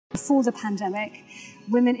Before the pandemic,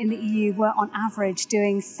 women in the EU were on average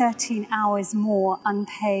doing 13 hours more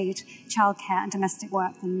unpaid childcare and domestic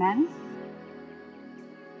work than men.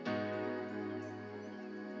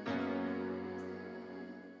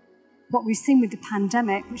 What we've seen with the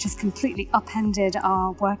pandemic, which has completely upended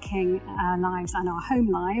our working lives and our home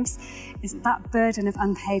lives, is that burden of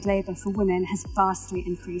unpaid labour for women has vastly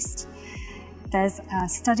increased. There's a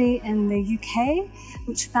study in the UK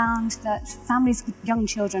which found that families with young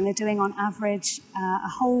children are doing on average a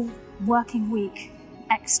whole working week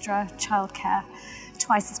extra childcare,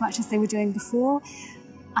 twice as much as they were doing before.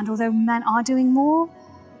 And although men are doing more,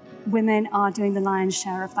 women are doing the lion's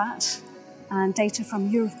share of that. And data from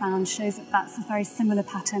Eurofound shows that that's a very similar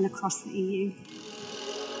pattern across the EU.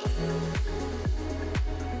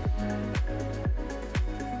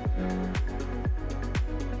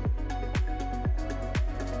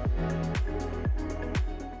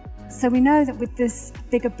 So we know that with this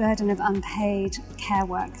bigger burden of unpaid care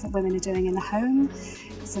work that women are doing in the home,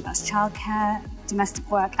 so that's childcare, domestic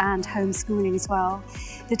work and homeschooling as well,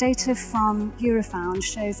 the data from Eurofound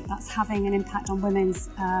shows that that's having an impact on women's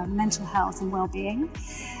mental health and well-being,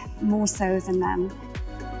 more so than men.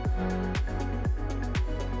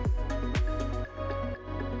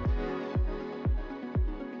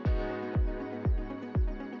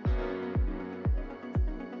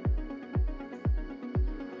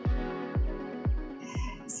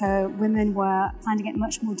 So women were finding it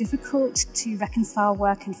much more difficult to reconcile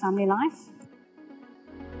work and family life.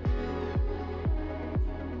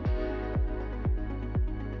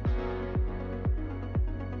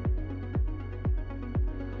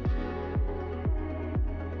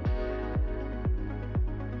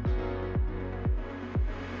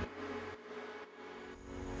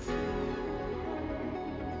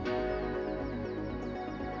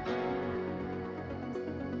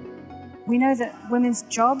 We know that women's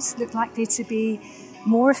jobs look likely to be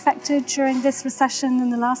more affected during this recession than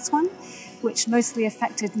the last one, which mostly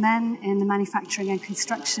affected men in the manufacturing and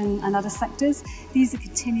construction and other sectors. These are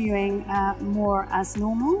continuing more as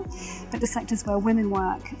normal, but the sectors where women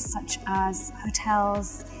work, such as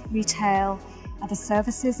hotels, retail, other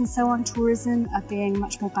services and so on, tourism, are being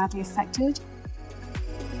much more badly affected.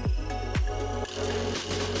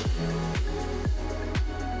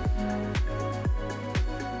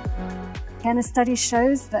 Again, a study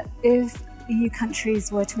shows that if EU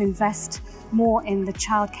countries were to invest more in the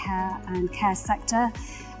childcare and care sector,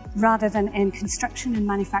 rather than in construction and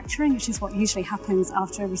manufacturing, which is what usually happens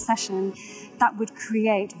after a recession, that would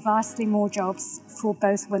create vastly more jobs for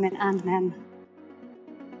both women and men.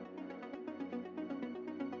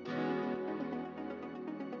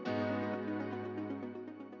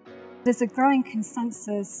 There's a growing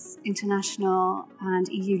consensus, international and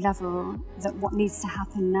EU level, that what needs to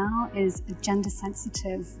happen now is a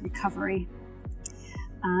gender-sensitive recovery.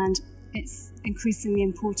 And it's increasingly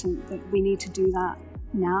important that we need to do that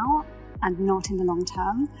now and not in the long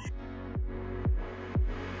term.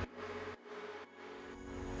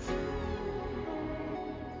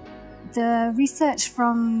 The research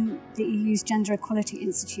from the EU's Gender Equality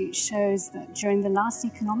Institute shows that during the last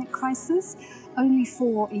economic crisis, only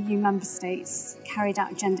 4 EU member states carried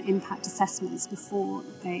out gender impact assessments before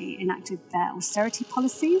they enacted their austerity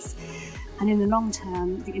policies. And in the long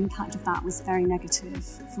term, the impact of that was very negative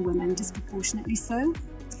for women, disproportionately so.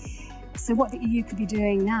 So what the EU could be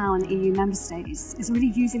doing now, and the EU member states, is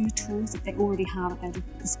really using the tools that they already have at their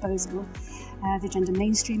disposal. The gender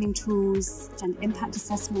mainstreaming tools, gender impact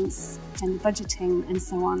assessments, gender budgeting and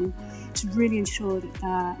so on, to really ensure that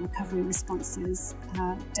their recovery responses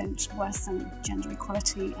don't worsen gender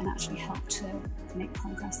equality and actually help to make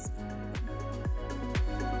progress.